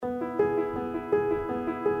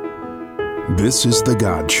This is The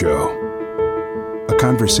God Show, a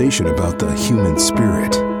conversation about the human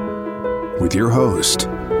spirit with your host,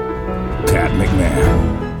 Pat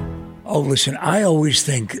McMahon. Oh, listen, I always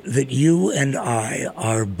think that you and I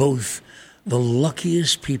are both the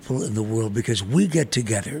luckiest people in the world because we get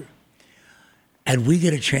together and we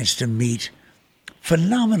get a chance to meet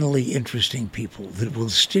phenomenally interesting people that will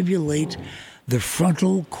stimulate the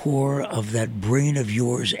frontal core of that brain of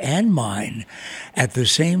yours and mine at the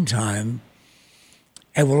same time.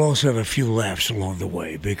 And we'll also have a few laughs along the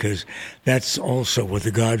way because that's also what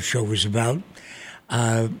the God Show is about.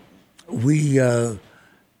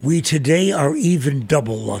 We today are even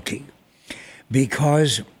double lucky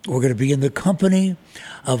because we're going to be in the company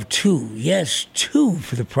of two. Yes, two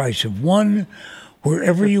for the price of one.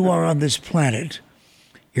 Wherever you are on this planet,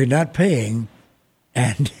 you're not paying,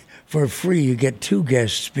 and for free you get two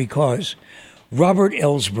guests because Robert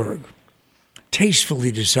Ellsberg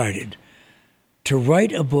tastefully decided to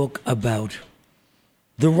write a book about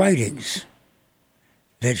the writings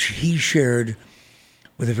that he shared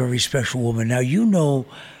with a very special woman. Now, you know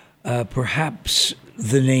perhaps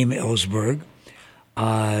the name Ellsberg.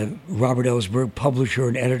 Robert Ellsberg, publisher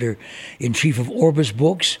and editor-in-chief of Orbis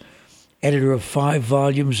Books, editor of 5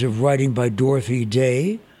 volumes of writing by Dorothy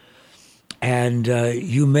Day. And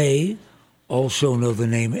you may also know the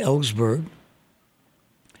name Ellsberg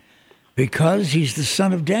because he's the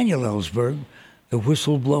son of Daniel Ellsberg, the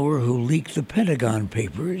whistleblower who leaked the Pentagon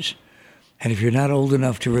Papers. And if you're not old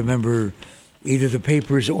enough to remember either the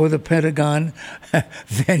papers or the Pentagon,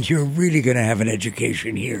 then you're really going to have an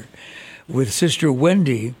education here. With Sister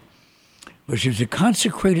Wendy, which is a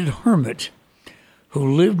consecrated hermit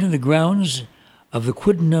who lived in the grounds of the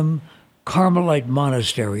Quidnunum Carmelite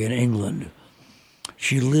Monastery in England.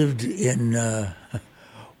 She lived in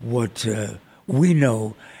what we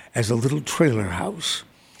know as a little trailer house,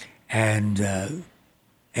 and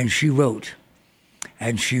she wrote.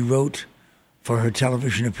 And she wrote for her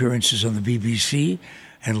television appearances on the BBC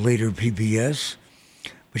and later PBS.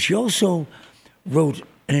 But she also wrote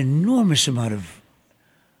an enormous amount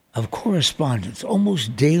of correspondence,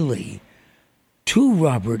 almost daily, to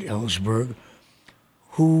Robert Ellsberg,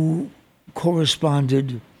 who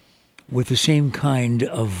corresponded with the same kind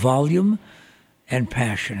of volume and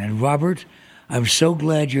passion. And Robert, I'm so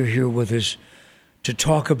glad you're here with us to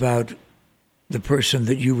talk about the person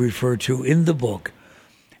that you refer to in the book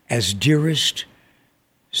as Dearest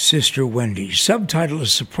Sister Wendy. Subtitle, A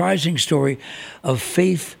Surprising Story of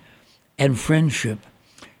Faith and Friendship.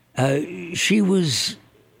 She was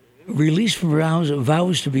released from her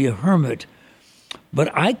vows to be a hermit,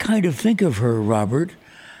 but I kind of think of her, Robert,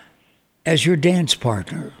 as your dance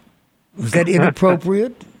partner. Is that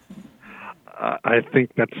inappropriate? I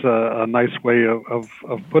think that's a nice way of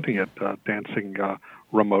putting it, dancing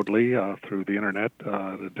remotely through the internet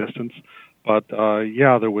at a distance. But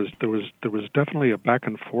yeah, there was definitely a back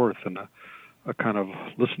and forth and a kind of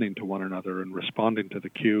listening to one another and responding to the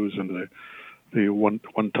cues, and the one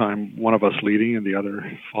time one of us leading and the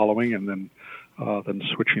other following, and then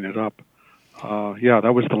switching it up. Yeah,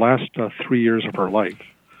 that was the last 3 years of her life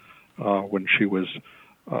when she was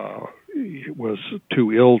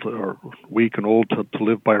too ill or weak and old to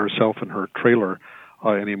live by herself in her trailer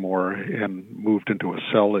anymore, and moved into a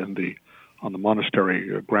cell on the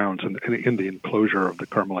monastery grounds and in the enclosure of the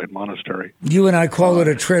Carmelite monastery. You and I call it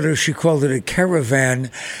a trailer. She called it a caravan.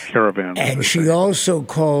 Caravan. And she also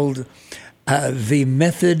called the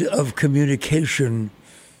method of communication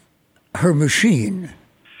her machine.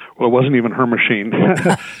 Well, it wasn't even her machine.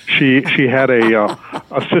 She had a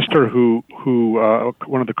sister who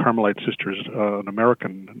one of the Carmelite sisters, an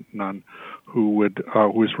American nun, who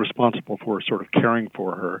was responsible for sort of caring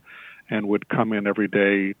for her, and would come in every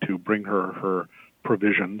day to bring her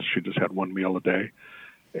provisions. She just had one meal a day,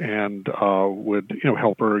 and would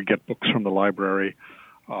help her get books from the library.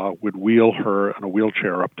 Would wheel her in a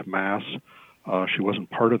wheelchair up to Mass. She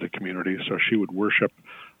wasn't part of the community, so she would worship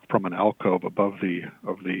from an alcove above the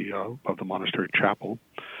monastery chapel,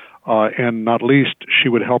 and not least, she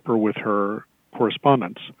would help her with her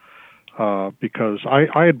correspondence, because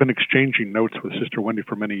I had been exchanging notes with Sister Wendy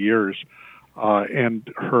for many years, and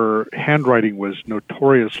her handwriting was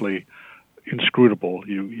notoriously inscrutable.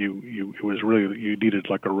 It was really, you needed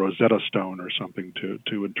like a Rosetta Stone or something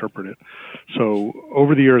to interpret it. So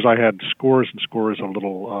over the years, I had scores and scores of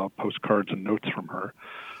little postcards and notes from her.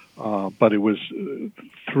 But it was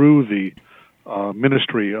through the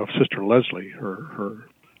ministry of Sister Leslie, her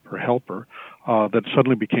helper, that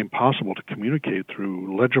suddenly became possible to communicate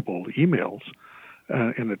through legible emails.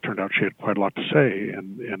 And it turned out she had quite a lot to say,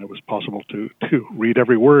 and it was possible to read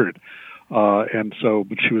every word. and so,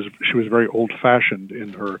 but she was very old-fashioned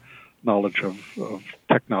in her knowledge of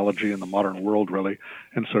technology in the modern world, really.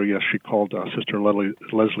 And so, yes, she called Sister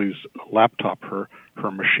Leslie's laptop her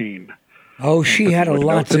machine. Oh, she had a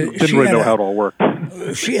lot to. Didn't really know how it all worked.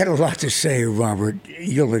 She had a lot to say, Robert.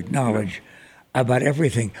 You'll acknowledge about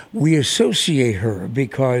everything. We associate her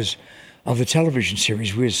because of the television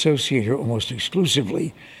series. We associate her almost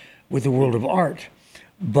exclusively with the world of art.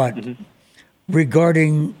 But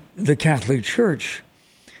regarding the Catholic Church,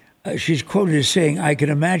 she's quoted as saying, "I can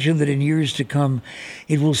imagine that in years to come,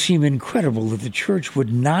 it will seem incredible that the Church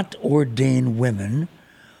would not ordain women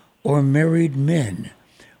or married men.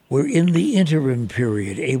 We're in the interim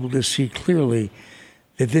period, able to see clearly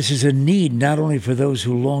that this is a need not only for those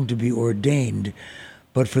who long to be ordained,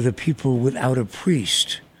 but for the people without a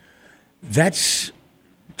priest." That's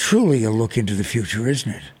truly a look into the future,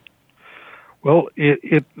 isn't it? Well,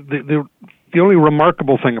 the only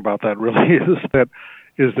remarkable thing about that really is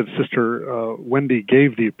that Sister Wendy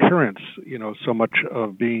gave the appearance, so much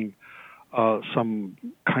of being some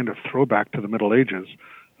kind of throwback to the Middle Ages.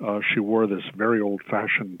 She wore this very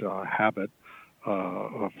old-fashioned habit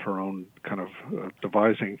of her own kind of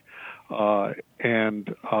devising,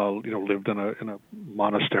 and lived in a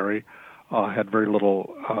monastery. Had very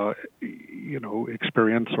little,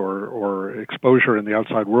 experience or exposure in the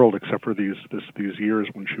outside world, except for these years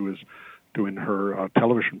when she was doing her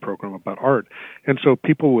television program about art. And so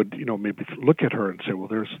people would, maybe look at her and say, well,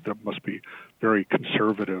 there must be very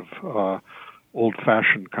conservative,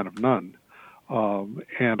 old-fashioned kind of nun.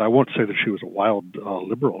 And I won't say that she was a wild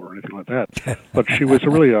liberal or anything like that, but she was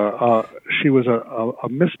really a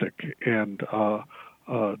mystic and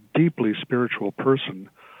a deeply spiritual person.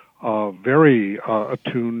 Very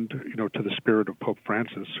attuned, to the spirit of Pope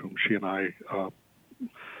Francis, whom she and I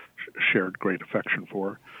shared great affection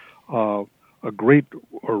for. A great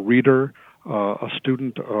reader, a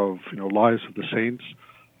student of, Lives of the Saints.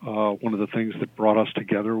 One of the things that brought us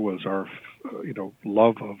together was our,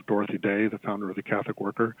 love of Dorothy Day, the founder of the Catholic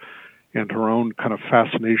Worker, and her own kind of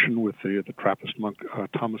fascination with the Trappist monk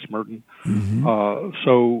Thomas Merton.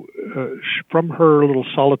 So from her little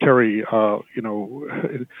solitary,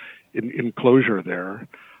 enclosure there,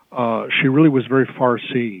 she really was very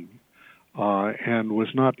far-seeing and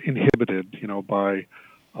was not inhibited, by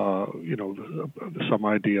some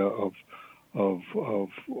idea of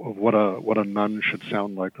what a nun should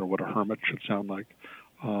sound like or what a hermit should sound like.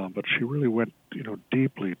 But she really went,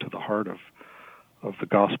 deeply to the heart of the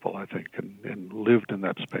gospel, I think, and lived in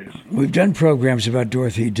that space. We've done programs about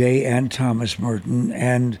Dorothy Day and Thomas Merton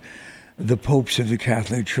and the popes of the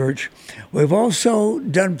Catholic Church. We've also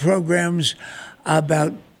done programs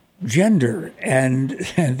about gender, and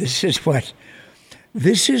this is what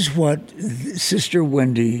Sister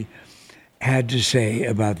Wendy had to say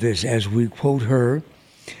about this as we quote her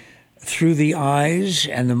through the eyes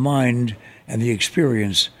and the mind and the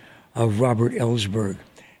experience of Robert Ellsberg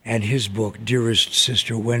and his book, Dearest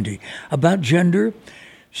Sister Wendy. About gender,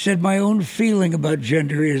 she said, "My own feeling about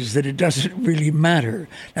gender is that it doesn't really matter."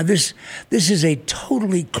 Now, this is a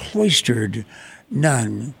totally cloistered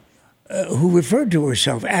nun who referred to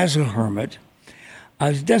herself as a hermit.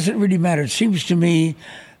 It doesn't really matter. It seems to me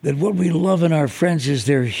that what we love in our friends is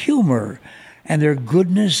their humor and their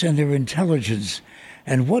goodness and their intelligence.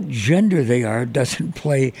 And what gender they are doesn't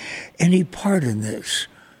play any part in this.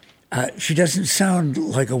 She doesn't sound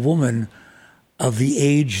like a woman of the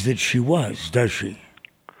age that she was, does she?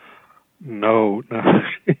 No,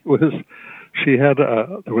 she had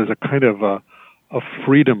there was a kind of a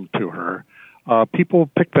freedom to her. People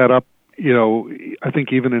picked that up, I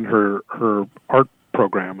think even in her art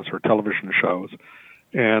programs, her television shows,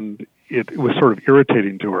 and it was sort of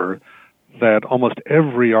irritating to her that almost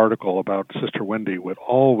every article about Sister Wendy would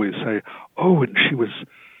always say, "Oh, and she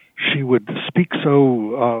would speak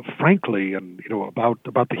so frankly, and about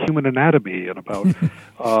the human anatomy and about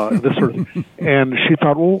this sort of." And she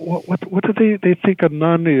thought, "Well, what do they think a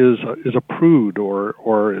nun is a prude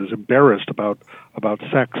or is embarrassed about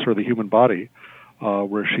sex or the human body?"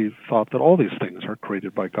 Where she thought that all these things are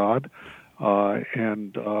created by God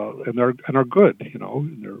and are good,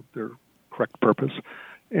 in their correct purpose.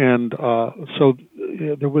 And so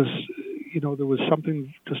there was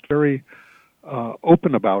something just very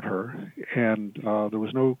open about her, and there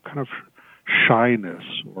was no kind of shyness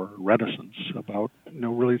or reticence about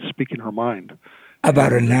really speaking her mind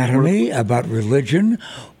about anatomy, about religion,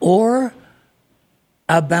 or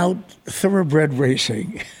about thoroughbred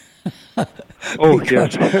racing. Oh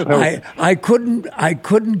yes, I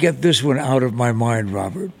couldn't get this one out of my mind,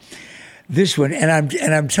 Robert. This one, and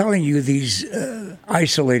I'm telling you these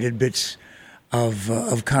isolated bits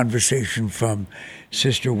of conversation from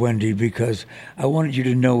Sister Wendy, because I wanted you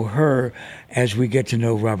to know her as we get to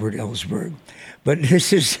know Robert Ellsberg. But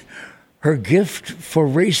this is her gift for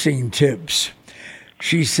racing tips.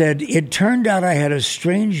 She said, "It turned out I had a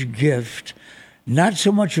strange gift, not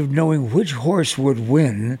so much of knowing which horse would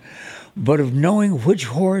win, but of knowing which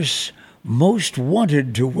horse most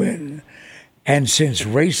wanted to win. And since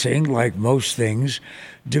racing, like most things,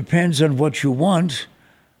 depends on what you want,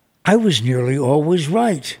 I was nearly always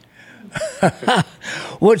right."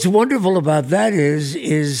 What's wonderful about that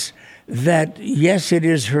is that, yes, it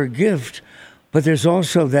is her gift, but there's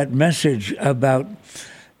also that message about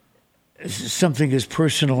something as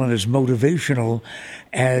personal and as motivational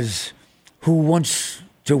as who wants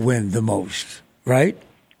to win the most, right?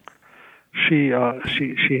 She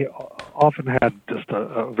often had just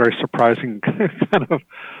a very surprising kind of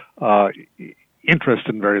interest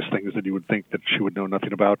in various things that you would think that she would know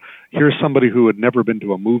nothing about. Here's somebody who had never been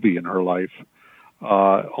to a movie in her life.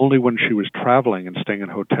 Only when she was traveling and staying in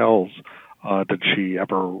hotels did she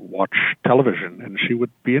ever watch television, and she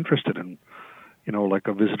would be interested in, like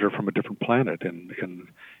a visitor from a different planet,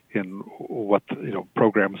 in what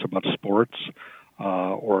programs about sports.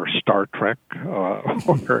 Or Star Trek,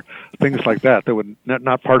 or things like that. That would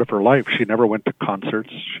not part of her life. She never went to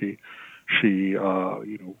concerts. She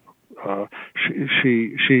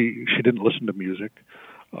didn't listen to music,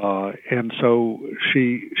 and so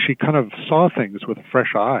she kind of saw things with a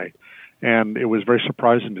fresh eye. And it was very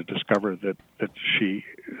surprising to discover that she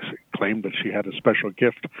claimed that she had a special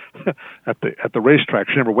gift at the racetrack.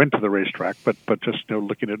 She never went to the racetrack, but just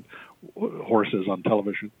looking at horses on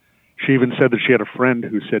television. She even said that she had a friend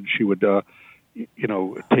who said she would,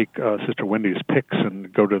 take Sister Wendy's picks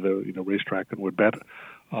and go to the racetrack and would bet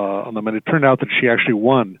on them. And it turned out that she actually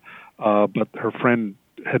won, but her friend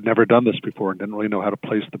had never done this before and didn't really know how to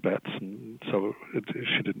place the bets, and so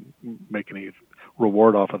she didn't make any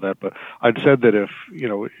reward off of that. But I'd said that if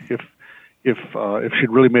she'd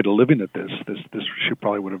really made a living at this, she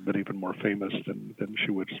probably would have been even more famous than she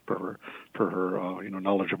would for her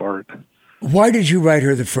knowledge of art. Why did you write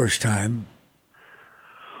her the first time?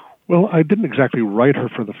 Well, I didn't exactly write her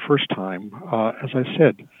for the first time. As I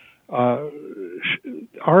said,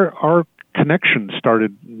 our connection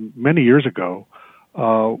started many years ago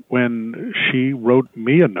when she wrote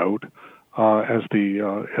me a note as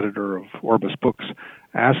the editor of Orbis Books,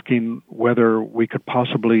 asking whether we could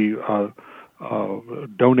possibly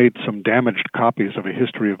donate some damaged copies of A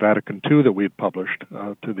History of Vatican II that we had published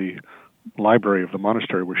to the library of the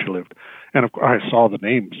monastery where she lived. And of course, I saw the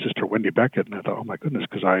name Sister Wendy Beckett, and I thought, oh my goodness,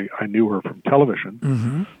 because I knew her from television.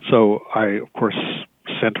 Mm-hmm. So I, of course,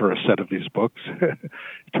 sent her a set of these books. It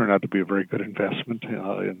turned out to be a very good investment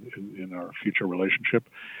in our future relationship.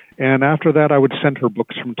 And after that, I would send her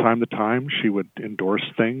books from time to time. She would endorse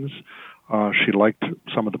things. She liked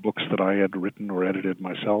some of the books that I had written or edited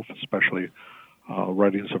myself, especially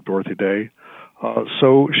writings of Dorothy Day.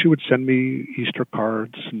 So she would send me Easter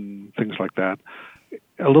cards and things like that,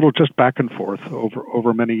 a little just back and forth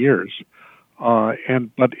over many years. But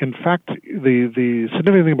in fact, the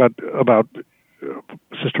significant thing about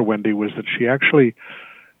Sister Wendy was that she actually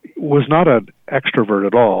was not an extrovert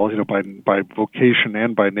at all. By vocation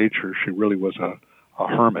and by nature, she really was a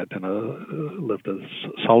hermit and lived a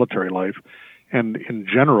solitary life. And in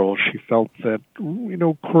general, she felt that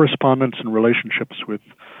correspondence and relationships with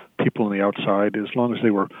people on the outside, as long as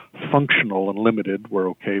they were functional and limited, were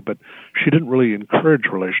okay. But she didn't really encourage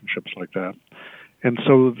relationships like that. And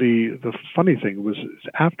so the funny thing was,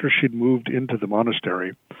 after she'd moved into the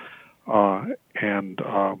monastery, I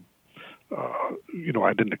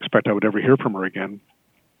didn't expect I would ever hear from her again.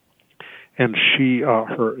 And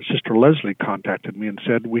her sister Leslie contacted me and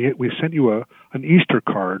said, we sent you an Easter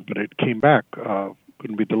card, but it came back,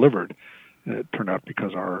 couldn't be delivered. And it turned out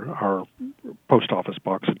because our post office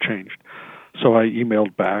box had changed. So I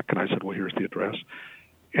emailed back and I said, well, here's the address.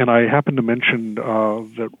 And I happened to mention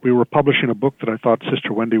that we were publishing a book that I thought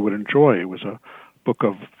Sister Wendy would enjoy. It was a book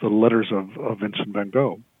of the letters of Vincent van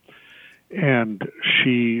Gogh. And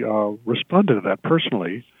she responded to that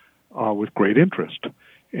personally with great interest.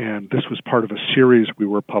 And this was part of a series we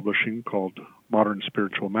were publishing called Modern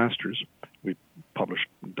Spiritual Masters. We published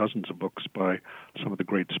dozens of books by some of the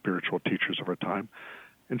great spiritual teachers of our time.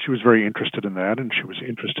 And she was very interested in that, and she was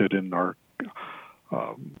interested in our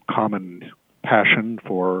common passion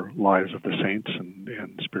for lives of the saints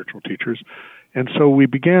and spiritual teachers. And so we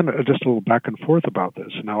began just a little back and forth about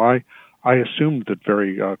this. Now, I assumed that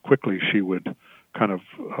very quickly she would kind of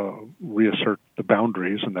reassert the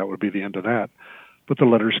boundaries, and that would be the end of that. But the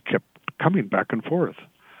letters kept coming back and forth.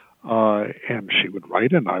 And she would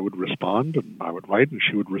write, and I would respond, and I would write, and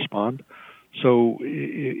she would respond. So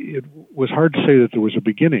it was hard to say that there was a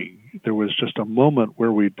beginning. There was just a moment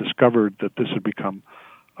where we discovered that this had become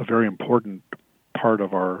a very important part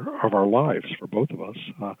of our lives for both of us.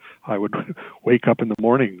 I would wake up in the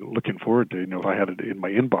morning looking forward to, if I had it in my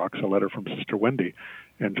inbox, a letter from Sister Wendy,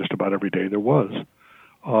 and just about every day there was.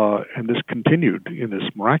 And this continued in this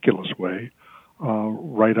miraculous way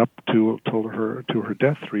right up to her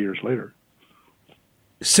death 3 years later.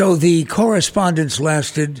 So the correspondence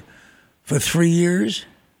lasted for 3 years?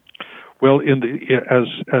 Well,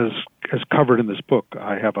 as covered in this book,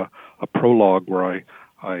 I have a prologue where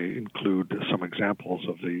I include some examples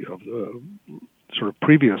of the sort of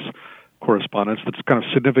previous correspondence that's kind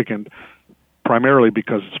of significant, primarily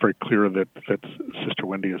because it's very clear that Sister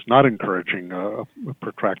Wendy is not encouraging a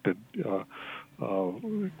protracted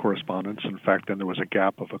correspondence. In fact, then there was a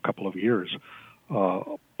gap of a couple of years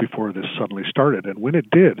before this suddenly started, and when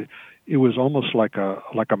it did, it was almost like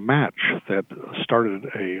a match that started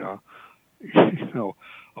a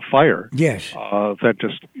fire. Yes. That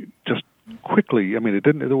just quickly. I mean,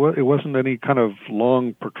 it wasn't any kind of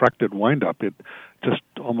long, protracted wind-up. It just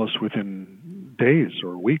almost within days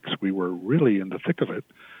or weeks, we were really in the thick of it.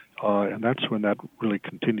 And that's when that really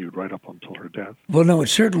continued right up until her death. Well, no, it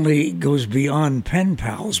certainly goes beyond pen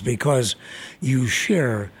pals because you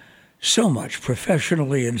share so much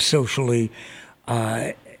professionally and socially.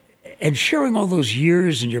 And sharing all those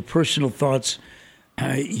years and your personal thoughts,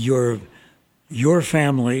 your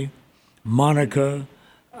family, Monica,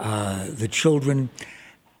 the children.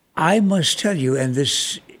 I must tell you, and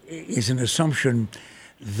this is an assumption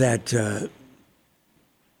that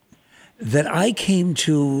I came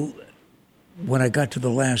to when I got to the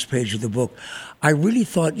last page of the book. I really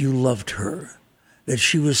thought you loved her, that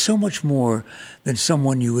she was so much more than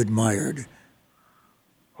someone you admired.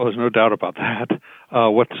 Well, there's no doubt about that.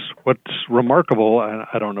 What's remarkable, and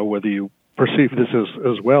I don't know whether you perceive this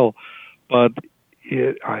as well, but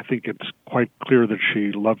I think it's quite clear that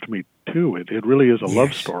she loved me too. It really is a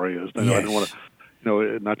love story. I don't want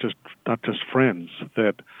to, not just friends.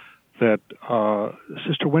 That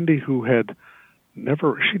Sister Wendy, who had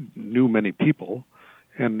she knew many people,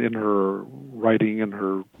 and in her writing and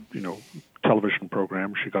her television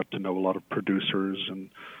program, she got to know a lot of producers and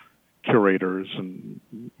curators and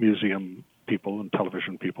museum people and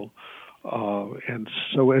television people. And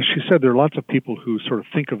so, as she said, there are lots of people who sort of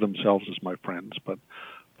think of themselves as my friends, but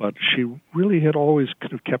she really had always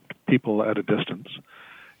kind of kept people at a distance.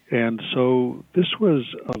 And so this was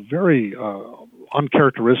a very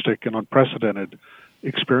uncharacteristic and unprecedented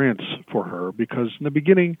experience for her, because in the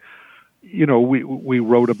beginning, we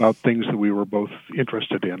wrote about things that we were both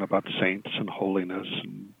interested in, about saints and holiness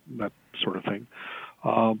and that sort of thing.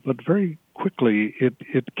 But very quickly,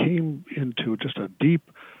 it came into just a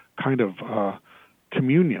deep kind of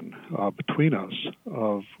communion between us,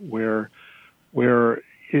 of where,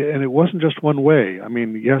 and it wasn't just one way. I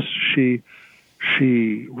mean, yes, she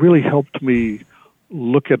really helped me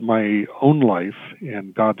look at my own life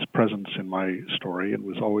and God's presence in my story, and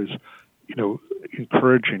was always,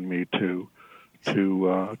 encouraging me to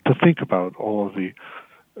think about all of the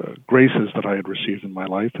graces that I had received in my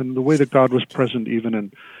life, and the way that God was present even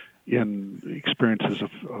in experiences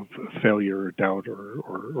of failure or doubt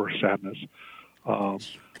or sadness.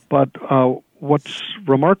 But what's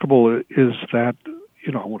remarkable is that,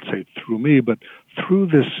 I won't say through me, but through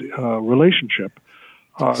this relationship,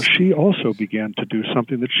 she also began to do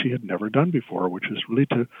something that she had never done before, which is really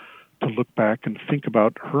to look back and think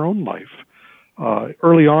about her own life.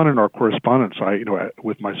 Early on in our correspondence,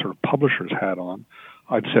 with my sort of publisher's hat on,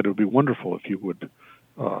 I'd said it would be wonderful if you would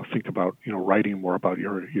think about, writing more about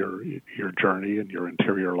your journey and your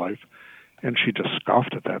interior life. And she just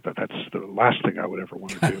scoffed at that. That's the last thing I would ever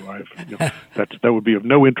want to do. That would be of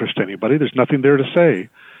no interest to anybody. There's nothing there to say,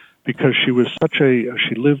 because she was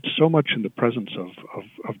she lived so much in the presence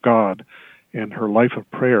of God and her life of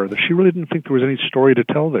prayer that she really didn't think there was any story to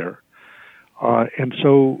tell there. And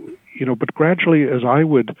so, but gradually, as I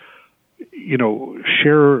would,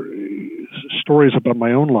 share stories about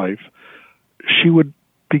my own life, she would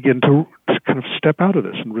begin to kind of step out of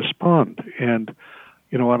this and respond. And,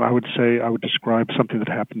 and I would describe something that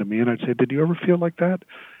happened to me, and I'd say, "Did you ever feel like that?"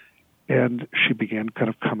 And she began kind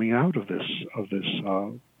of coming out of this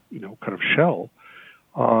kind of shell,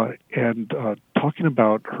 and talking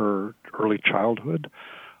about her early childhood,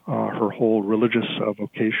 her whole religious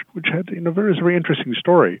vocation, which had a very, very interesting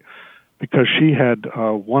story, because she had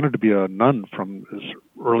wanted to be a nun from as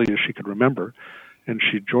early as she could remember, and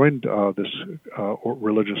she joined this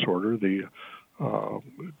religious order, the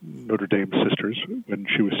Notre Dame sisters when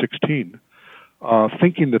she was 16,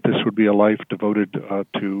 thinking that this would be a life devoted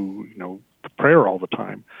to prayer all the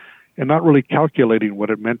time, and not really calculating what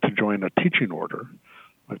it meant to join a teaching order,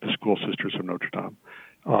 like the School Sisters of Notre Dame,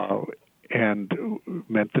 and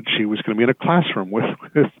meant that she was going to be in a classroom with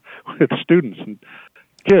students and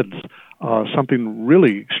kids, something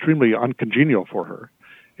really extremely uncongenial for her.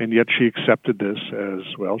 And yet she accepted this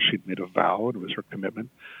as, well, she'd made a vow, and it was her commitment.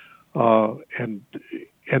 And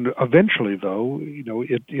eventually, though,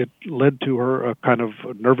 it led to her a kind of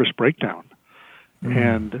nervous breakdown. Mm-hmm.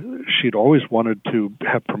 And she'd always wanted to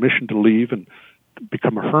have permission to leave and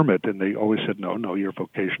become a hermit, and they always said, no, your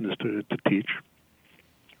vocation is to teach.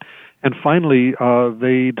 And finally,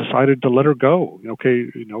 they decided to let her go.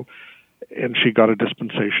 And she got a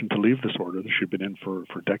dispensation to leave this order that she'd been in for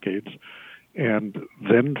decades, and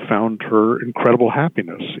then found her incredible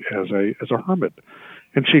happiness as a hermit.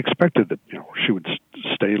 And she expected that she would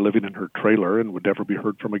stay living in her trailer and would never be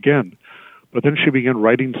heard from again. But then she began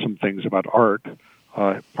writing some things about art,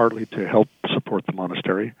 partly to help support the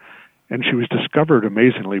monastery. And she was discovered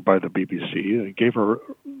amazingly by the BBC. They gave her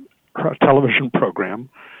a television program,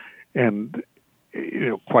 and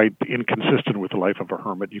quite inconsistent with the life of a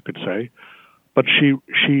hermit, you could say. But she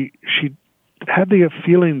had the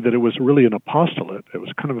feeling that it was really an apostolate. It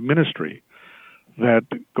was kind of a ministry, that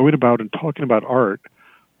going about and talking about art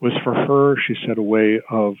was for her, she said, a way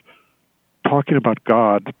of talking about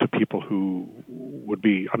God to people who would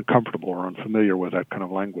be uncomfortable or unfamiliar with that kind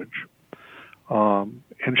of language.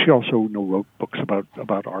 And she also wrote books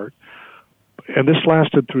about art. And this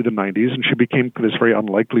lasted through the 90s, and she became this very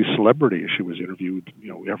unlikely celebrity. She was interviewed,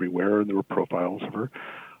 everywhere, and there were profiles of her.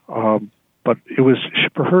 But it was,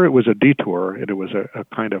 for her, it was a detour, and it was a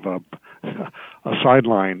kind of a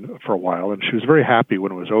sideline for a while. And she was very happy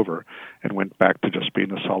when it was over, and went back to just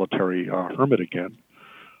being a solitary hermit again.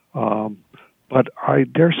 But I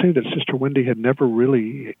dare say that Sister Wendy had never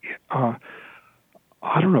really, I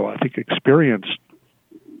think experienced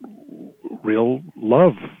real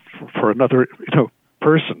love for another,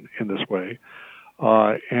 person in this way.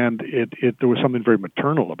 And there was something very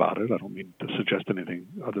maternal about it. I don't mean to suggest anything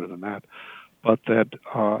other than that. But that,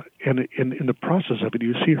 and in the process of it,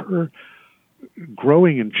 you see her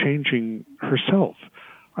growing and changing herself.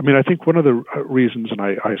 I mean, I think one of the reasons, and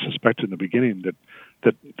I suspect in the beginning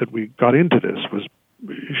that we got into this was,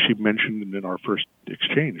 she mentioned in our first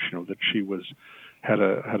exchange, that she had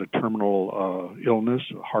a terminal illness,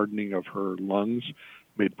 a hardening of her lungs,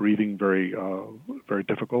 made breathing very very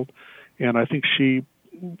difficult, and I think she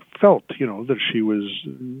felt that she was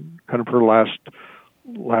kind of her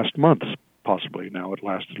last months, possibly. Now it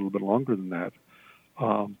lasted a little bit longer than that,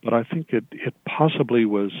 but I think it possibly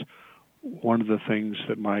was one of the things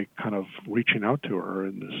that my kind of reaching out to her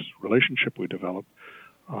in this relationship we developed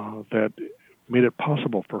that made it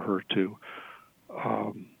possible for her to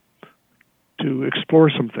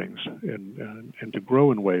explore some things and to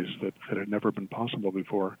grow in ways that had never been possible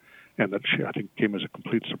before, and that I think came as a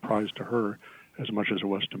complete surprise to her as much as it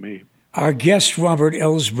was to me. Our guest, Robert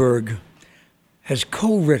Ellsberg, has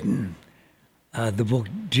co-written the book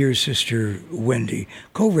Dear Sister Wendy,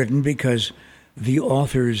 co-written because the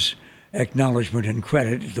author's acknowledgement and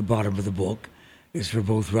credit at the bottom of the book is for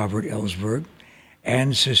both Robert Ellsberg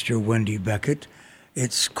and Sister Wendy Beckett.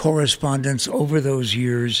 It's correspondence over those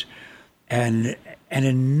years and an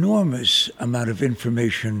enormous amount of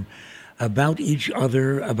information about each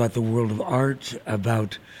other, about the world of art,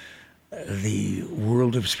 about the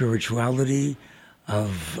world of spirituality,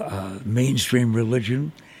 of mainstream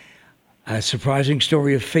religion. A surprising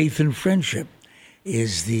story of faith and friendship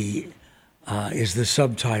is the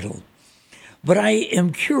subtitle. But I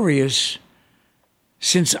am curious,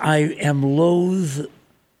 since I am loath,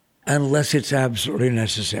 unless it's absolutely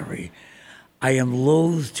necessary, I am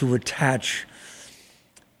loath to attach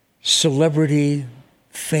celebrity,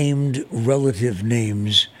 famed relative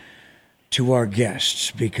names to our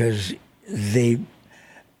guests because they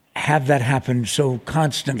have that happen so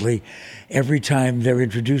constantly every time they're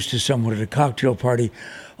introduced to someone at a cocktail party.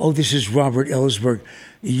 Oh, this is Robert Ellsberg.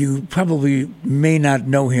 You probably may not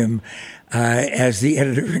know him as the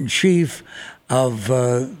editor-in-chief of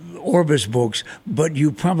Orbis Books, but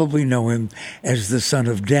you probably know him as the son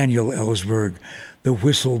of Daniel Ellsberg, the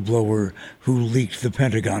whistleblower who leaked the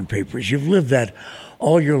Pentagon Papers. You've lived that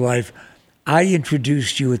all your life. I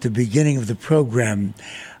introduced you at the beginning of the program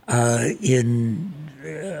in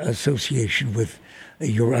association with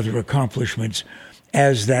your other accomplishments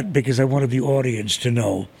as that because I wanted the audience to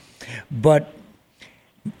know. But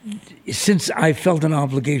since I felt an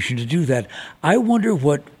obligation to do that, I wonder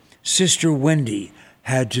what Sister Wendy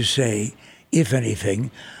had to say if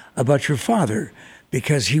anything, about your father,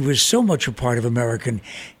 because he was so much a part of American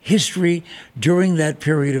history during that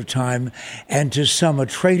period of time, and to some a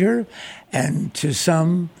traitor, and to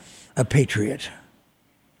some a patriot?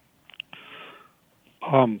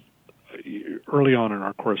 Early on in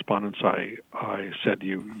our correspondence, I said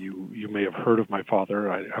you may have heard of my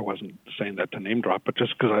father. I wasn't saying that to name drop, but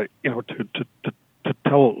just because to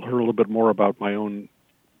tell her a little bit more about my own,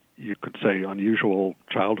 you could say, unusual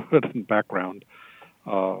childhood and background.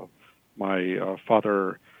 My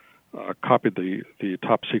father copied the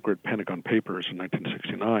top secret Pentagon Papers in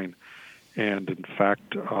 1969, and in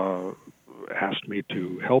fact asked me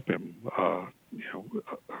to help him. A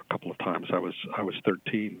couple of times. I was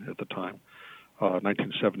 13 at the time.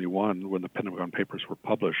 1971, when the Pentagon Papers were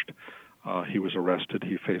published, he was arrested.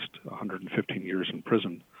 He faced 115 years in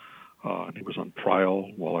prison, and he was on trial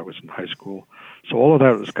while I was in high school. So all of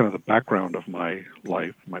that was kind of the background of my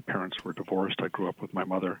life. My parents were divorced. I grew up with my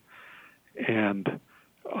mother, and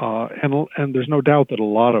there's no doubt that a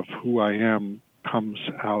lot of who I am comes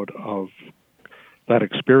out of that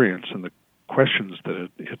experience and the questions that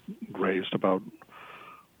it raised about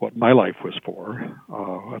what my life was for.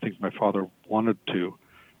 I think my father wanted to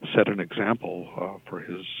set an example for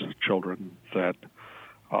his children that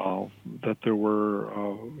there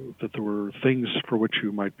were things for which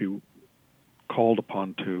you might be called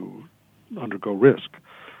upon to undergo risk,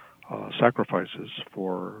 sacrifices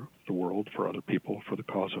for the world, for other people, for the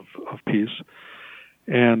cause of peace.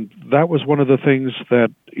 And that was one of the things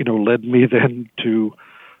that led me then to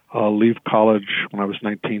leave college when I was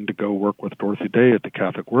 19 to go work with Dorothy Day at the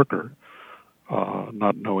Catholic Worker,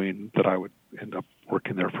 not knowing that I would end up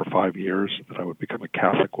working there for 5 years, that I would become a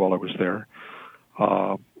Catholic while I was there.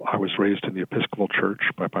 I was raised in the Episcopal Church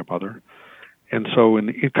by my mother. And so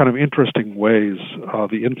in kind of interesting ways,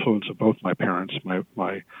 the influence of both my parents, my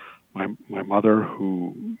mother,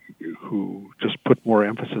 who just put more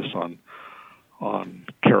emphasis on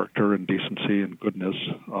character and decency and goodness,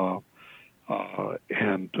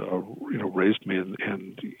 and raised me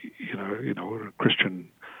in a Christian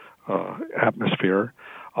atmosphere,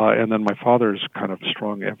 and then my father's kind of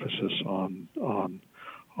strong emphasis on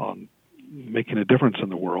making a difference in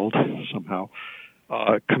the world somehow,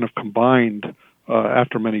 kind of combined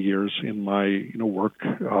after many years in my work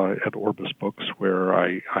at Orbis Books, where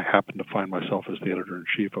I happened to find myself as the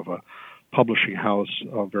editor-in-chief of a publishing house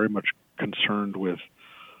very much concerned with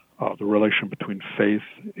the relation between faith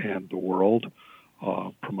and the world,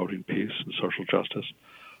 promoting peace and social justice.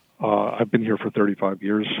 I've been here for 35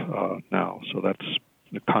 years now, so that's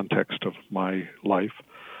the context of my life.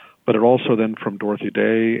 But it also then from Dorothy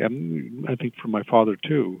Day, and I think from my father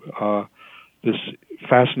too, this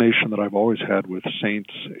fascination that I've always had with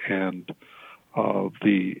saints and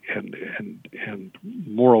and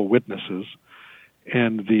moral witnesses,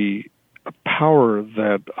 and the power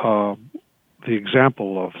that the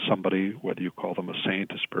example of somebody, whether you call them a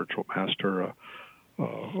saint, a spiritual master,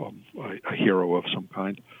 a hero of some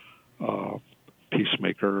kind,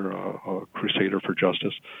 peacemaker, a crusader for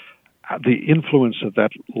justice, the influence that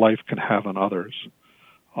that life can have on others.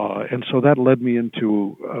 And so that led me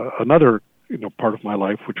into another part of my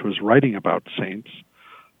life, which was writing about saints,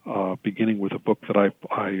 beginning with a book that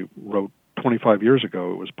I wrote 25 years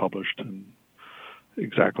ago. It was published in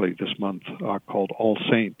exactly this month, called All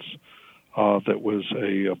Saints. That was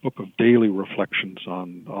a book of daily reflections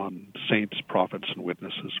on saints, prophets, and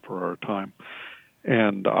witnesses for our time.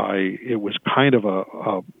 And it was kind of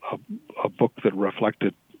a book that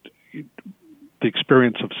reflected the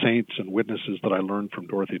experience of saints and witnesses that I learned from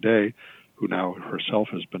Dorothy Day, who now herself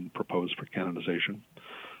has been proposed for canonization.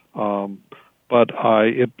 But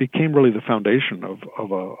it became really the foundation of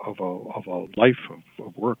a life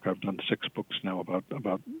of work. I've done 6 books now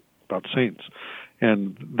about saints,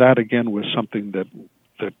 and that again was something that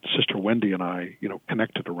Sister Wendy and I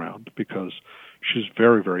connected around, because she's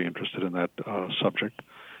very, very interested in that subject,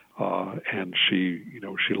 and she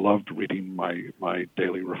loved reading my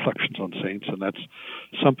daily reflections on saints, and that's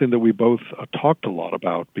something that we both talked a lot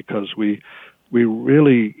about, because we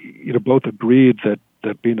really both agreed that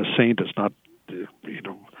being a saint is not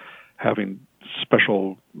having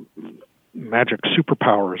special magic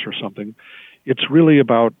superpowers or something. It's really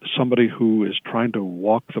about somebody who is trying to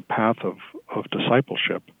walk the path of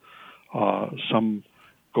discipleship. Some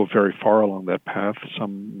go very far along that path,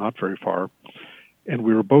 some not very far. And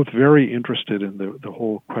we were both very interested in the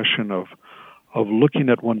whole question of looking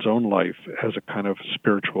at one's own life as a kind of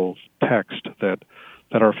spiritual text, that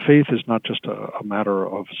our faith is not just a matter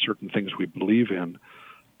of certain things we believe in,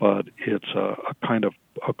 but it's a kind of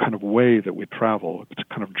way that we travel. It's a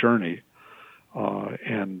kind of journey.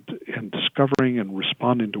 and discovering and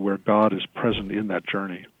responding to where God is present in that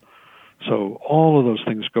journey. So all of those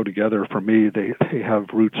things go together for me. They have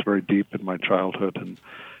roots very deep in my childhood in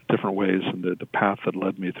different ways, and the path that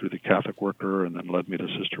led me through the Catholic Worker and then led me to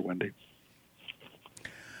Sister Wendy.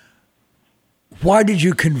 Why did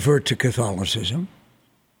you convert to Catholicism?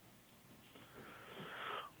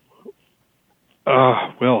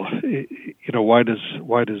 Well, why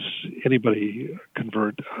does anybody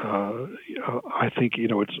convert? I think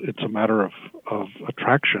it's a matter of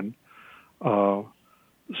attraction,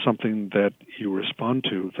 something that you respond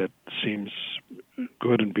to that seems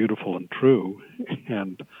good and beautiful and true,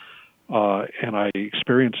 and I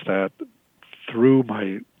experienced that through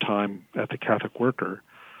my time at the Catholic Worker,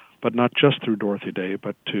 but not just through Dorothy Day,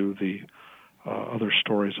 but to the other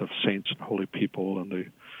stories of saints and holy people and the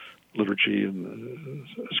liturgy and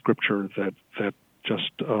the scripture that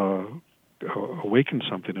just awakened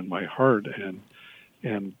something in my heart and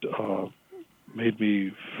made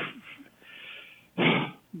me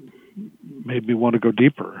want to go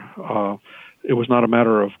deeper. It was not a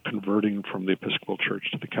matter of converting from the Episcopal Church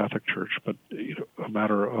to the Catholic Church, but a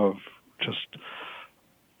matter of just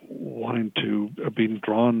wanting to being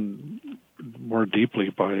drawn more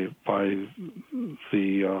deeply by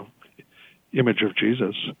the image of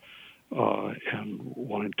Jesus, and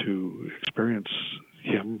wanting to experience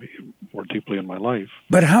him more deeply in my life.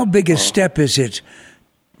 But how big a step is it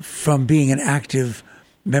from being an active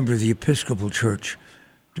member of the Episcopal Church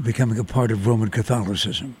to becoming a part of Roman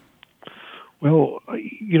Catholicism? Well,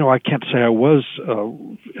 I can't say I was,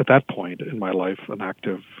 at that point in my life, an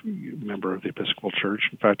active member of the Episcopal Church.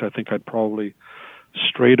 In fact, I think I'd probably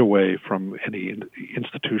strayed away from any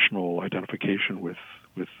institutional identification with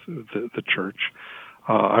the church.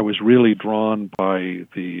 I was really drawn by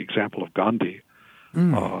the example of Gandhi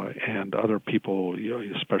and other people,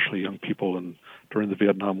 especially young people during the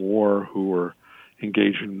Vietnam War who were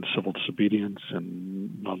engaged in civil disobedience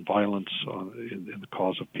and nonviolence in the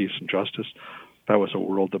cause of peace and justice. That was a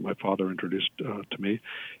world that my father introduced to me.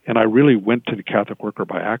 And I really went to the Catholic Worker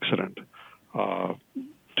by accident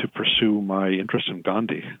to pursue my interest in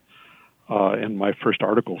Gandhi. And my first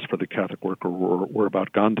articles for the Catholic Worker were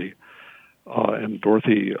about Gandhi. And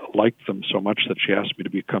Dorothy liked them so much that she asked me to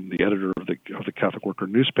become the editor of the Catholic Worker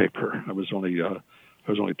newspaper. I was only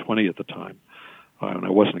 20 at the time, and I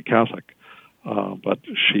wasn't a Catholic. But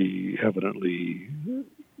she evidently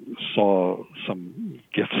saw some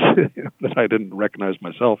gifts that I didn't recognize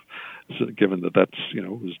myself, given that that's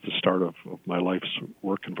was the start of my life's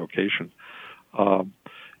work and vocation. So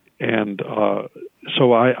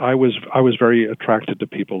I was very attracted to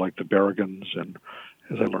people like the Berrigans, and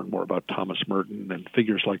as I learned more about Thomas Merton and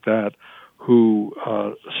figures like that, who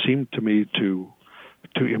seemed to me to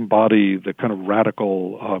embody the kind of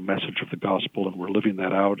radical message of the gospel, and were living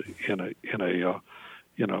that out in a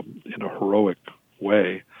heroic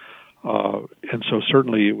way. And so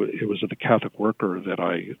certainly it was at the Catholic Worker that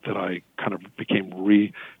I kind of became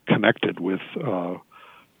reconnected with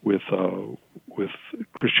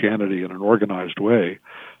Christianity in an organized way.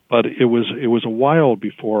 But it was a while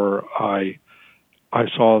before I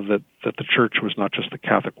saw that the church was not just the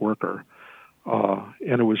Catholic Worker.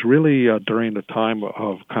 And it was really during a time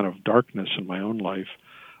of kind of darkness in my own life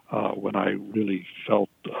when I really felt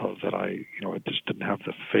that I just didn't have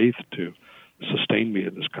the faith to sustain me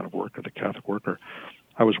in this kind of work of the Catholic Worker.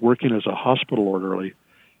 I was working as a hospital orderly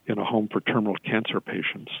in a home for terminal cancer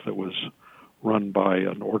patients that was run by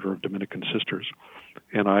an order of Dominican sisters.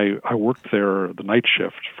 And I worked there the night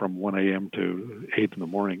shift from 1 a.m. to 8 in the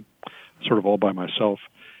morning, sort of all by myself.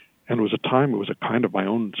 And it was a kind of my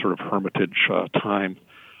own sort of hermitage time.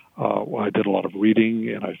 I did a lot of reading,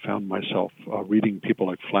 and I found myself reading people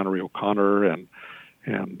like Flannery O'Connor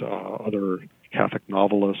and other Catholic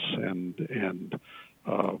novelists and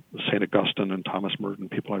St. Augustine and Thomas Merton,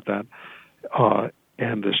 people like that.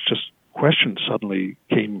 And this just question suddenly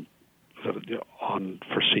came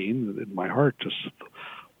unforeseen in my heart. Just,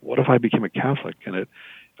 what if I became a Catholic? And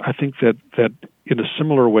I think that in a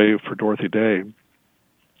similar way for Dorothy Day,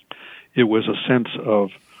 it was a sense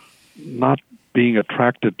of not being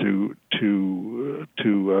attracted to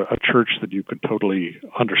a church that you could totally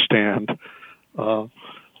understand,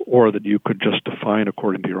 or that you could just define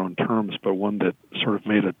according to your own terms, but one that sort of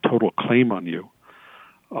made a total claim on you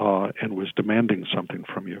and was demanding something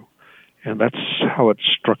from you. And that's how it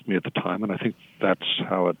struck me at the time, and I think that's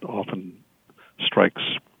how it often strikes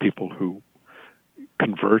people who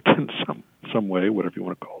convert in some way, whatever you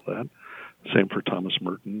want to call that. Same for Thomas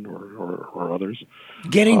Merton or others.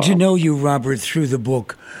 Getting to know you, Robert, through the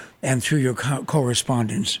book and through your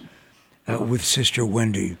correspondence with Sister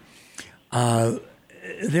Wendy,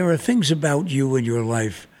 There are things about you and your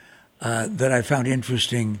life that I found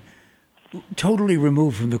interesting, totally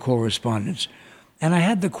removed from the correspondence. And I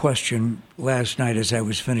had the question last night as I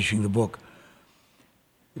was finishing the book,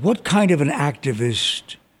 what kind of an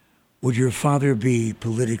activist would your father be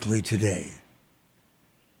politically today?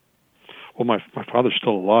 Well, my father's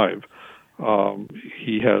still alive.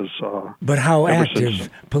 He has. But how active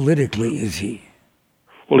politically is he?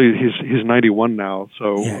 Well, he's 91 now,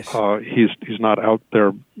 so yes. He's not out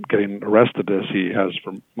there getting arrested as he has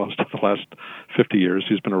for most of the last 50 years.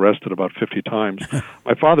 He's been arrested about 50 times.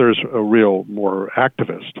 My father is a real more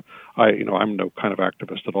activist. I'm no kind of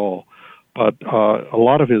activist at all, but a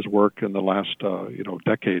lot of his work in the last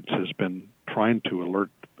decades has been trying to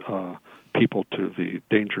alert people to the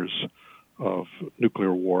dangers of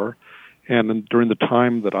nuclear war. And then during the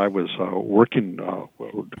time that I was working,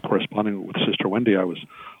 corresponding with Sister Wendy, I was,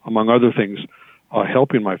 among other things,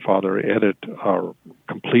 helping my father edit or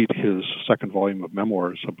complete his second volume of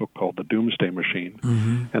memoirs, a book called The Doomsday Machine,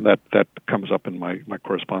 and that comes up in my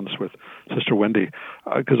correspondence with Sister Wendy,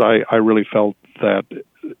 because I really felt that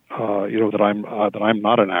that I'm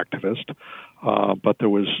not an activist, but there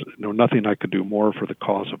was nothing I could do more for the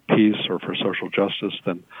cause of peace or for social justice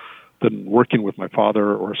than working with my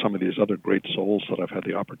father or some of these other great souls that I've had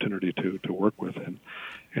the opportunity to work with, and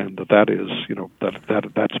that is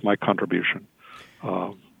that's my contribution.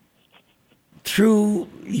 Through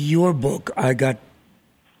your book, I got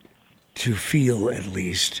to feel as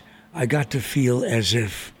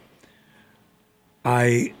if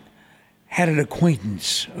I had a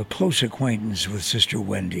close acquaintance with Sister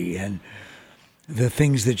Wendy, and the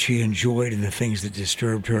things that she enjoyed and the things that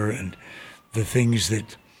disturbed her and the things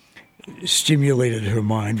that stimulated her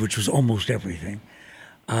mind, which was almost everything.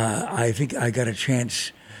 I think I got a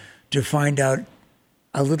chance to find out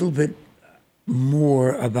a little bit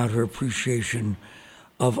more about her appreciation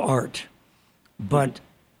of art. But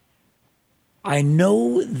I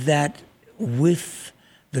know that with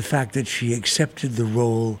the fact that she accepted the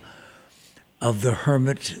role of the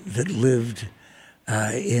hermit that lived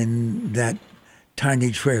in that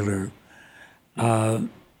tiny trailer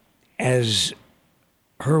as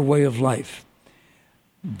her way of life.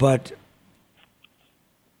 But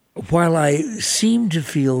while I seem to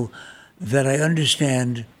feel that I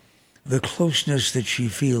understand the closeness that she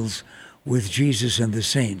feels with Jesus and the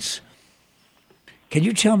saints, can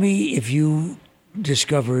you tell me if you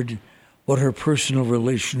discovered what her personal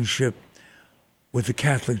relationship with the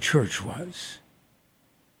Catholic Church was?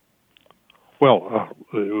 Well,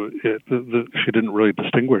 she didn't really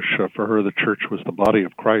distinguish. For her, the church was the body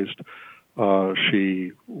of Christ.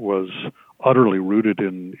 She was utterly rooted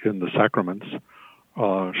in the sacraments.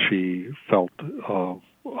 She felt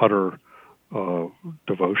utter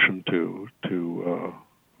devotion to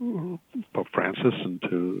Pope Francis and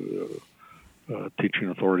to teaching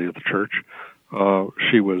authority of the church.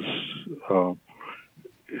 She was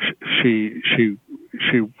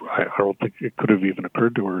I don't think it could have even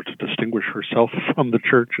occurred to her to distinguish herself from the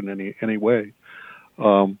church in any way.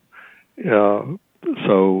 No,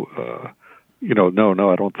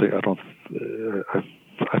 I don't think.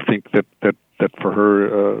 I think that for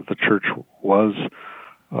her, the church was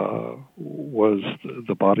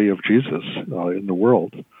the body of Jesus in the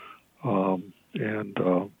world, and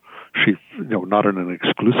she, not in an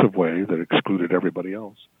exclusive way that excluded everybody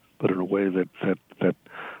else, but in a way that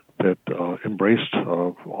embraced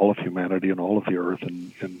all of humanity and all of the earth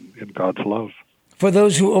in God's love. For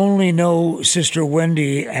those who only know Sister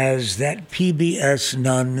Wendy as that PBS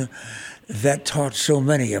nun that taught so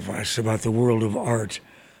many of us about the world of art,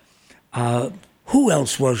 who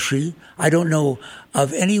else was she? I don't know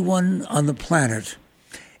of anyone on the planet,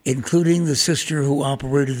 including the sister who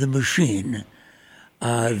operated the machine,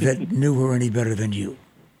 that knew her any better than you.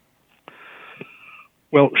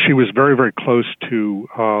 Well, she was very, very close to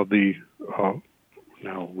the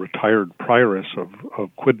now retired prioress of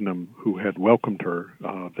Quidnam, who had welcomed her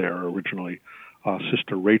there originally,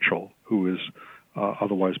 Sister Rachel, who is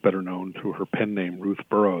otherwise better known through her pen name Ruth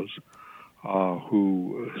Burroughs,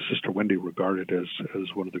 who Sister Wendy regarded as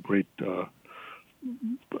one of the great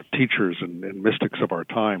teachers and mystics of our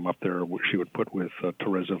time, up there, which she would put with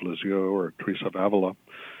Thérèse of Lisieux or Teresa of Avila.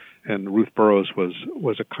 And Ruth Burroughs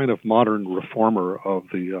was a kind of modern reformer of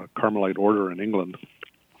the Carmelite order in England.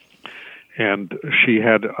 And she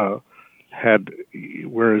had,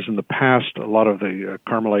 whereas in the past, a lot of the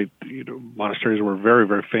Carmelite monasteries were very,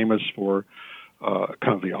 very famous for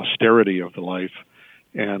kind of the austerity of the life,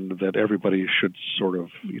 and that everybody should sort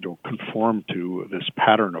of, conform to this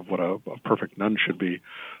pattern of what a perfect nun should be.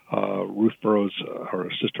 Ruth Burroughs,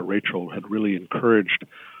 or Sister Rachel, had really encouraged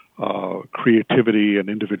creativity and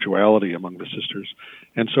individuality among the sisters.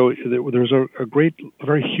 And so there's a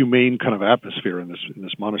very humane kind of atmosphere in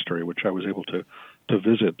this monastery, which I was able to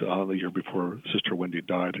visit the year before Sister Wendy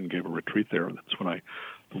died and gave a retreat there. And that's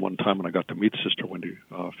the one time when I got to meet Sister Wendy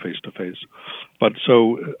face to face. But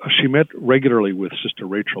so she met regularly with Sister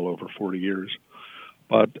Rachel over 40 years.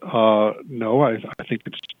 But no, I think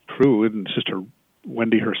it's true, and Sister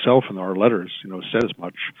Wendy herself in our letters, said as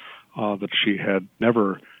much, that she had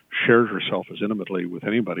never shared herself as intimately with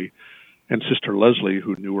anybody. And Sister Leslie,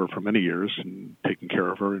 who knew her for many years and taking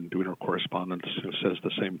care of her and doing her correspondence, says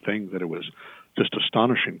the same thing, that it was just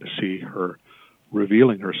astonishing to see her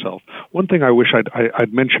revealing herself. One thing I wish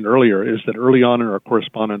I'd mentioned earlier is that early on in our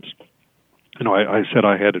correspondence, I said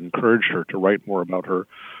I had encouraged her to write more about her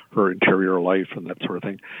interior life and that sort of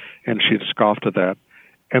thing, and she had scoffed at that.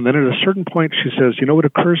 And then at a certain point she says, it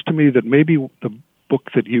occurs to me that maybe the book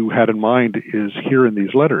that you had in mind is here in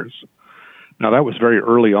these letters. Now, that was very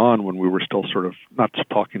early on when we were still sort of not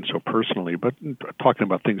talking so personally, but talking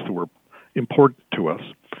about things that were important to us.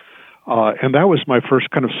 And that was my first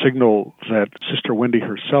kind of signal that Sister Wendy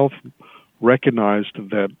herself recognized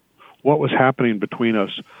that what was happening between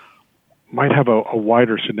us might have a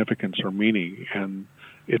wider significance or meaning. And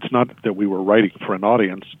it's not that we were writing for an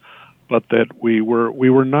audience, but that we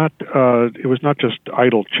were not, it was not just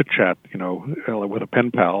idle chit-chat, with a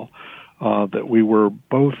pen pal, that we were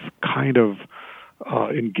both kind of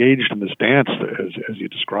engaged in this dance, as you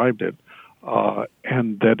described it,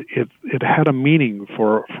 and that it had a meaning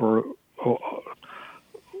for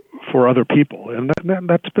other people. And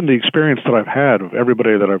that's been the experience that I've had of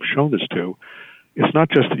everybody that I've shown this to. It's not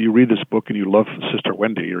just that you read this book and you love Sister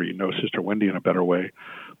Wendy, or you know Sister Wendy in a better way,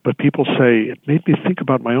 but people say, it made me think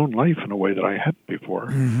about my own life in a way that I hadn't before.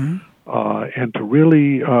 Mm-hmm. And to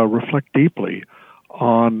really reflect deeply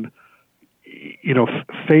on,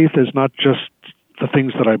 faith is not just the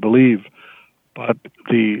things that I believe, but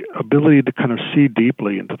the ability to kind of see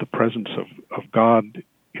deeply into the presence of God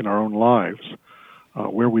in our own lives,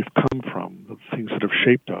 where we've come from, the things that have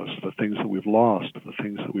shaped us, the things that we've lost, the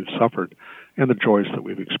things that we've suffered, and the joys that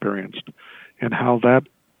we've experienced, and how that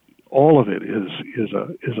all of it is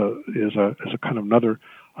a kind of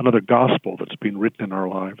another gospel that's being written in our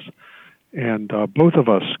lives. And both of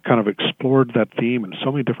us kind of explored that theme in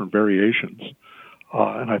so many different variations.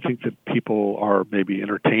 And I think that people are maybe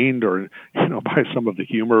entertained or, by some of the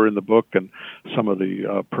humor in the book and some of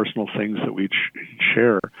the personal things that we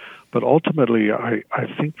share. But ultimately, I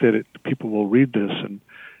think that people will read this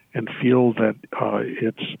and feel that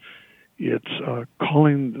it's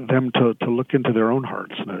calling them to look into their own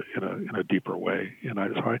hearts in a deeper way. And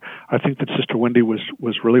I think that Sister Wendy was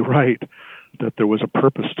really right, that there was a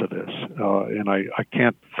purpose to this. And I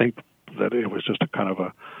can't think that it was just a kind of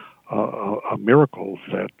a miracle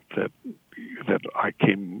that I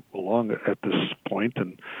came along at this point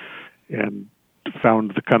and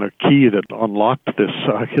found the kind of key that unlocked this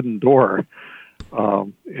hidden door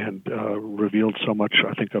and revealed so much,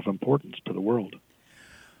 I think, of importance to the world.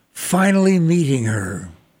 Finally meeting her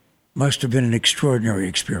must have been an extraordinary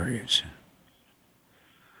experience.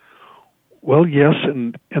 Well, yes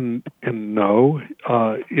and no.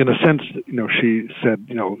 In a sense, she said,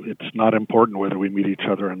 it's not important whether we meet each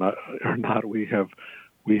other or not. We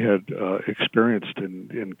had experienced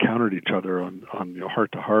and encountered each other on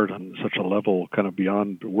heart to heart on such a level, kind of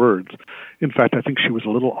beyond words. In fact, I think she was a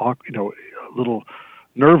little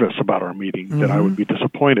nervous about our meeting, mm-hmm. that I would be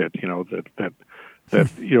disappointed. That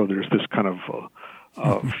there's this kind of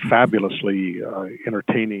fabulously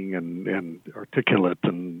entertaining and articulate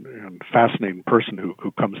and fascinating person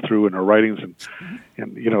who comes through in her writings, and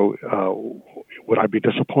would I be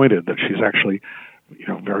disappointed that she's actually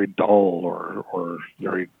very dull or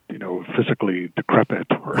very physically decrepit,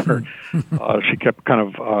 or she kept kind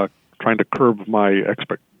of trying to curb my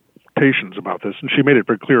expectations about this, and she made it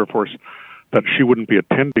very clear, of course, that she wouldn't be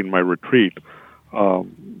attending my retreat.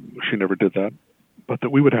 She never did that. But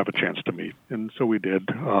that we would have a chance to meet, and so we did.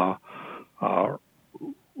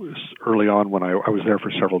 Early on, when I was there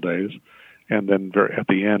for several days, and then at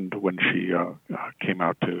the end when she came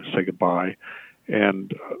out to say goodbye,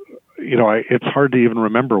 and it's hard to even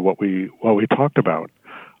remember what we talked about.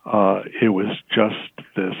 It was just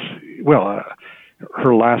this. Well,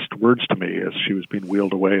 her last words to me as she was being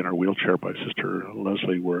wheeled away in her wheelchair by Sister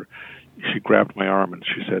Leslie were, she grabbed my arm and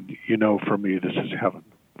she said, "For me, this is heaven."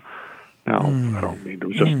 Now, I don't mean it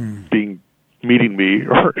was just meeting me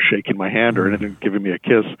or shaking my hand or anything, giving me a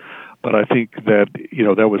kiss, but I think that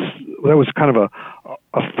that was kind of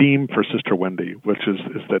a theme for Sister Wendy, which is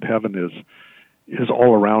that heaven is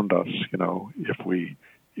all around us. If we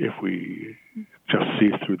if we just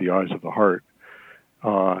see through the eyes of the heart.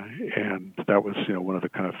 And that was, one of the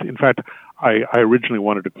kind of. In fact, I originally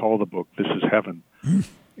wanted to call the book "This Is Heaven,"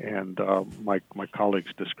 and my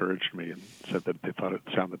colleagues discouraged me and said that they thought it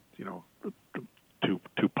sounded, too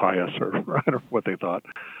pious, or I don't know what they thought,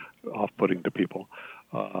 off-putting to people.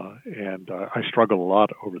 And I struggled a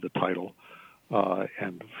lot over the title.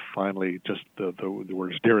 And finally, just the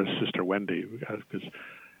words "Dearest Sister Wendy," because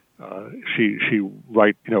she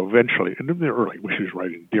write, eventually, and in the early, she was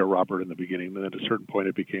writing "Dear Robert" in the beginning, and then at a certain point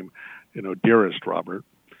it became, "Dearest Robert,"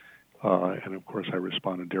 and of course I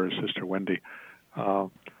responded, "Dearest Sister Wendy."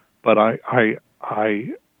 But I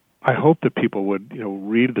hope that people would,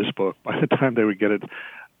 read this book. By the time they would get it,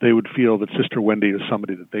 they would feel that Sister Wendy is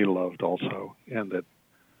somebody that they loved also, and that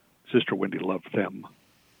Sister Wendy loved them.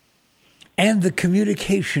 And the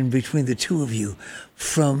communication between the two of you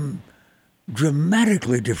from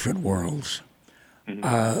dramatically different worlds,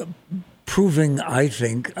 proving, I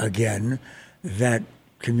think, again, that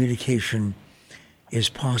communication is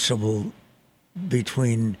possible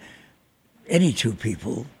between any two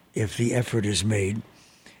people if the effort is made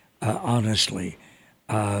honestly.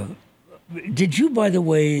 Did you, by the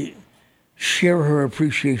way, share her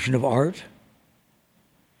appreciation of art?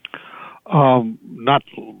 Not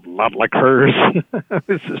like hers.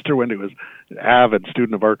 Sister Wendy was an avid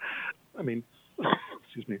student of art. I mean,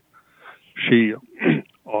 excuse me. She,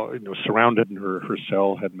 surrounded in her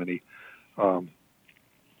cell had many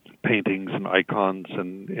paintings and icons,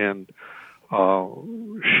 and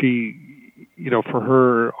she, for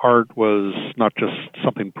her, art was not just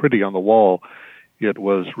something pretty on the wall. It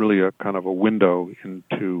was really a kind of a window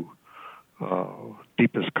into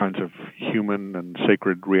deepest kinds of human and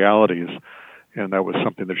sacred realities, and that was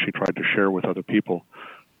something that she tried to share with other people.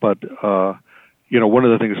 But one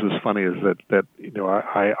of the things that's funny is that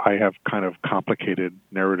I have kind of complicated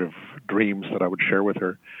narrative dreams that I would share with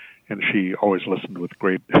her, and she always listened with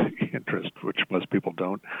great interest, which most people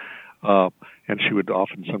don't. And she would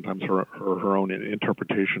often sometimes her own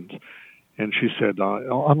interpretations. And she said,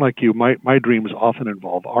 unlike you, my dreams often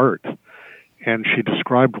involve art. And she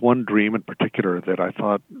described one dream in particular that I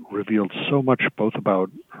thought revealed so much both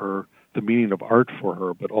about the meaning of art for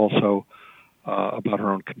her, but also about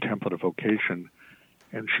her own contemplative vocation.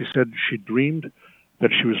 And she said she dreamed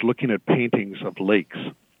that she was looking at paintings of lakes.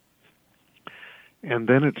 And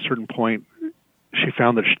then at a certain point, she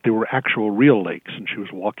found that they were actual real lakes, and she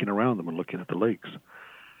was walking around them and looking at the lakes.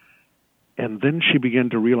 And then she began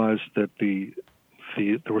to realize that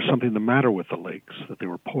there was something the matter with the lakes, that they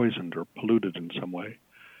were poisoned or polluted in some way.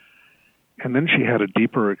 And then she had a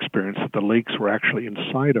deeper experience that the lakes were actually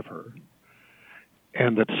inside of her,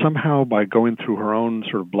 and that somehow by going through her own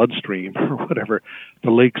sort of bloodstream or whatever,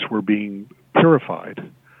 the lakes were being purified.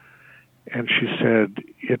 And she said,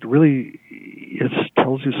 it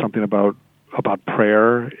tells you something about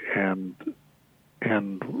prayer and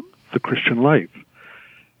the Christian life,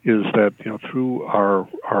 is that through our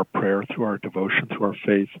prayer, through our devotion, through our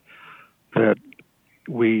faith, that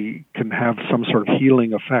we can have some sort of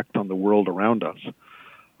healing effect on the world around us.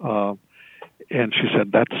 And she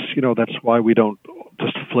said that's why we don't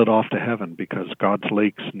just flit off to heaven, because God's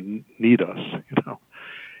lakes need us.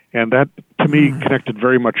 And that to me connected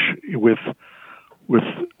very much with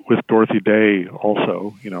Dorothy Day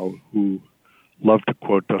also, who loved to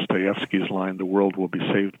quote Dostoevsky's line, "The world will be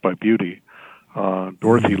saved by beauty."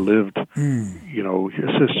 Dorothy lived,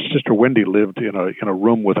 Sister Wendy lived in a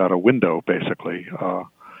room without a window, basically,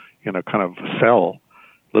 in a kind of cell,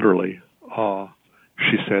 literally.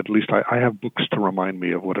 She said, at least I have books to remind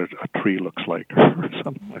me of what a tree looks like, or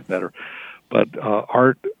something like that. But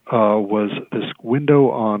art was this window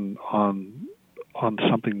on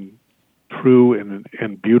something true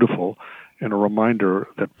and beautiful, and a reminder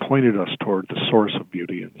that pointed us toward the source of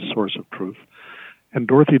beauty and the source of truth. And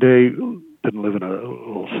Dorothy Day didn't live in a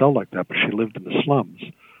little cell like that, but she lived in the slums,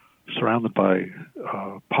 surrounded by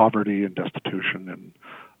poverty and destitution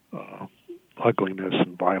and ugliness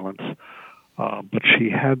and violence. But she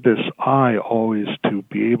had this eye always to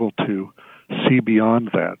be able to see beyond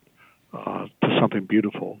that to something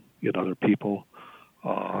beautiful in other people,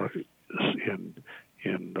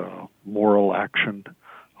 in moral action,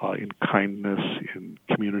 in kindness, in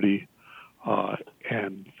community.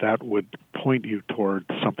 And that would point you toward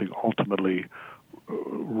something ultimately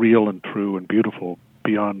real and true and beautiful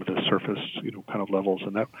beyond the surface, kind of levels.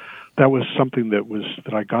 And that was something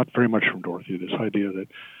that I got very much from Dorothy. This idea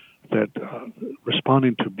that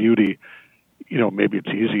responding to beauty, maybe it's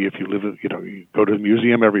easy if you live, you go to the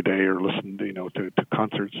museum every day or listen, to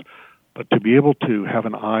concerts, but to be able to have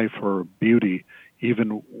an eye for beauty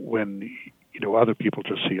even when other people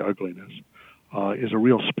just see ugliness, is a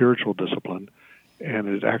real spiritual discipline, and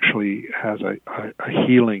it actually has a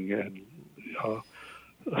healing and a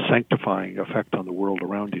sanctifying effect on the world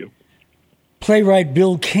around you. Playwright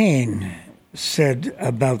Bill Kane said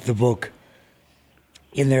about the book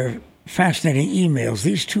in their fascinating emails,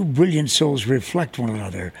 these two brilliant souls reflect one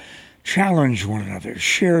another, challenge one another,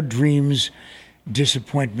 share dreams,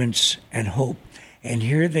 disappointments, and hope. And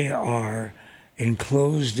here they are,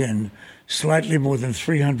 enclosed in slightly more than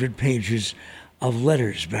 300 pages of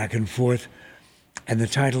letters back and forth. And the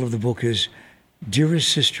title of the book is Dearest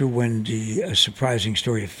Sister Wendy, A Surprising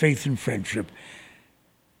Story of Faith and Friendship.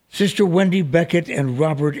 Sister Wendy Beckett and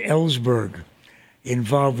Robert Ellsberg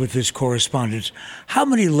involved with this correspondence. How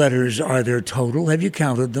many letters are there total? Have you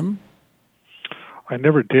counted them? I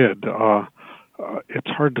never did. It's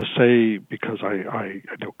hard to say because I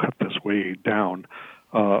don't cut this way down.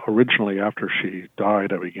 Originally, after she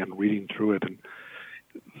died, I began reading through it, and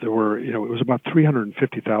there were, it was about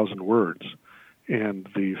 350,000 words, and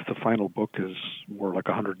the final book is more like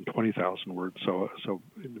 120,000 words. So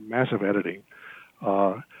massive editing.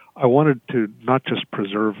 I wanted to not just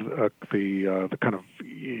preserve the kind of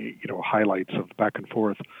highlights of back and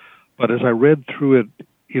forth, but as I read through it,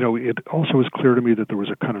 it also was clear to me that there was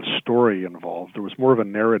a kind of story involved. There was more of a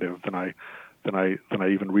narrative than I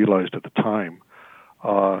even realized at the time,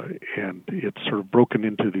 and it's sort of broken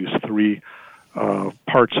into these three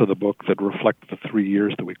parts of the book that reflect the 3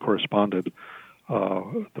 years that we corresponded.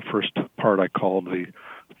 The first part I called the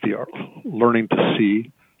learning to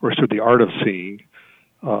see, or the art of seeing,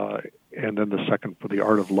 and then the second for the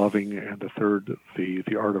art of loving, and the third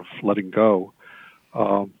the art of letting go.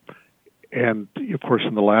 And of course,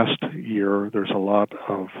 in the last year, there's a lot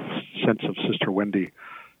of sense of Sister Wendy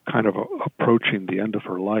kind of approaching the end of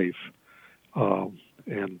her life,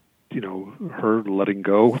 and her letting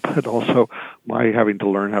go, but also my having to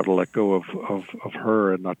learn how to let go of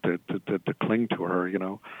her and not to cling to her.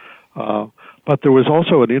 But there was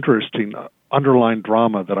also an interesting underlying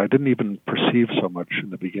drama that I didn't even perceive so much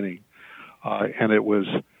in the beginning, and it was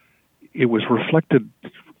reflected,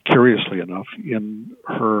 curiously enough, in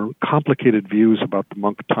her complicated views about the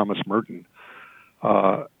monk Thomas Merton.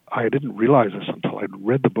 I didn't realize this until I'd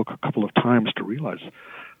read the book a couple of times to realize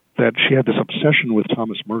that she had this obsession with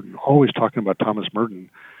Thomas Merton, always talking about Thomas Merton,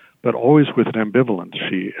 but always with an ambivalence.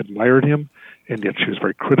 She admired him, and yet she was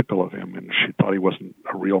very critical of him, and she thought he wasn't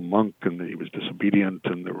a real monk, and that he was disobedient,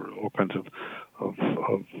 and there were all kinds of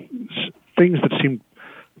things that seemed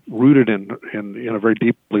rooted in a very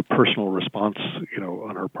deeply personal response,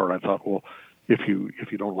 on her part. I thought, well, if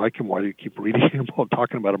you don't like him, why do you keep reading him or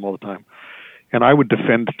talking about him all the time? And I would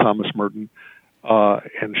defend Thomas Merton,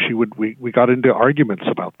 and we got into arguments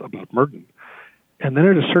about Merton. And then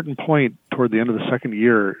at a certain point, toward the end of the second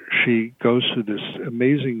year, she goes through this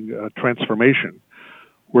amazing transformation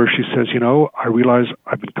where she says, I realize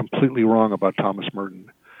I've been completely wrong about Thomas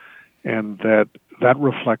Merton, and that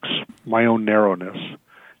reflects my own narrowness,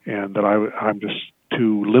 and that I'm just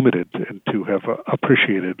too limited and to have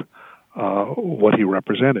appreciated what he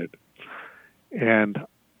represented. And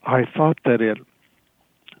I thought that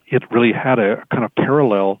it really had a kind of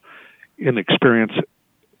parallel in experience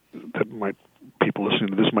that people listening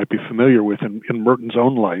to this might be familiar with in Merton's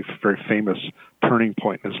own life, very famous turning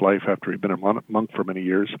point in his life after he'd been a monk for many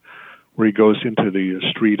years, where he goes into the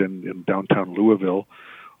street in downtown Louisville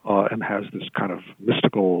and has this kind of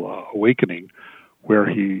mystical awakening where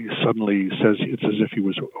he suddenly says it's as if he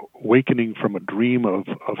was awakening from a dream of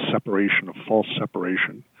separation, of false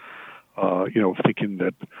separation, thinking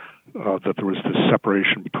that there was this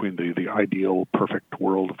separation between the ideal, perfect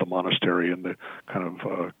world of the monastery and the kind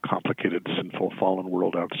of complicated, sinful, fallen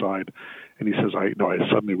world outside. And he says, I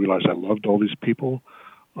suddenly realized I loved all these people,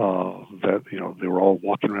 that, they were all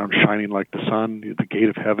walking around shining like the sun. The gate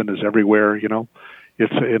of heaven is everywhere, and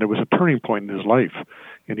it was a turning point in his life.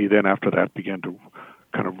 And he then, after that, began to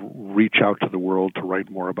kind of reach out to the world to write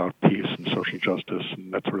more about peace and social justice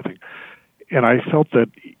and that sort of thing. And I felt that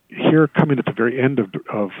here, coming at the very end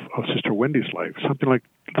of Sister Wendy's life, something like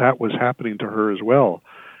that was happening to her as well,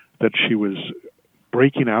 that she was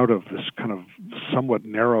breaking out of this kind of somewhat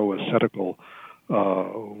narrow ascetical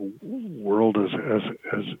world as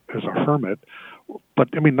a hermit, but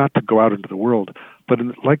I mean, not to go out into the world, but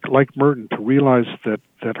like Merton, to realize that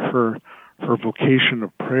her vocation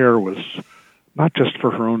of prayer was not just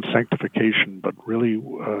for her own sanctification, but really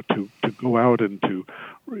to go out and to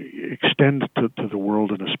extend to the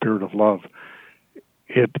world in a spirit of love.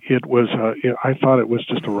 It was I thought it was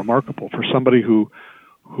just a remarkable for somebody who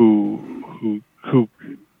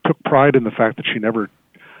took pride in the fact that she never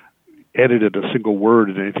edited a single word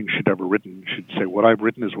in anything she'd ever written. She'd say, "What I've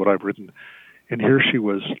written is what I've written." And here she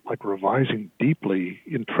was, like, revising deeply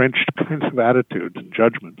entrenched kinds of attitudes and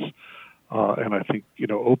judgments, and I think,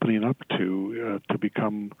 opening up to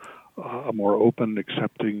become a more open,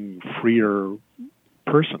 accepting, freer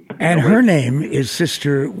person. And her name is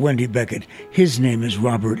Sister Wendy Beckett. His name is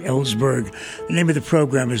Robert Ellsberg. The name of the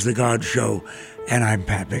program is The God Show, and I'm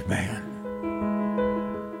Pat McMahon.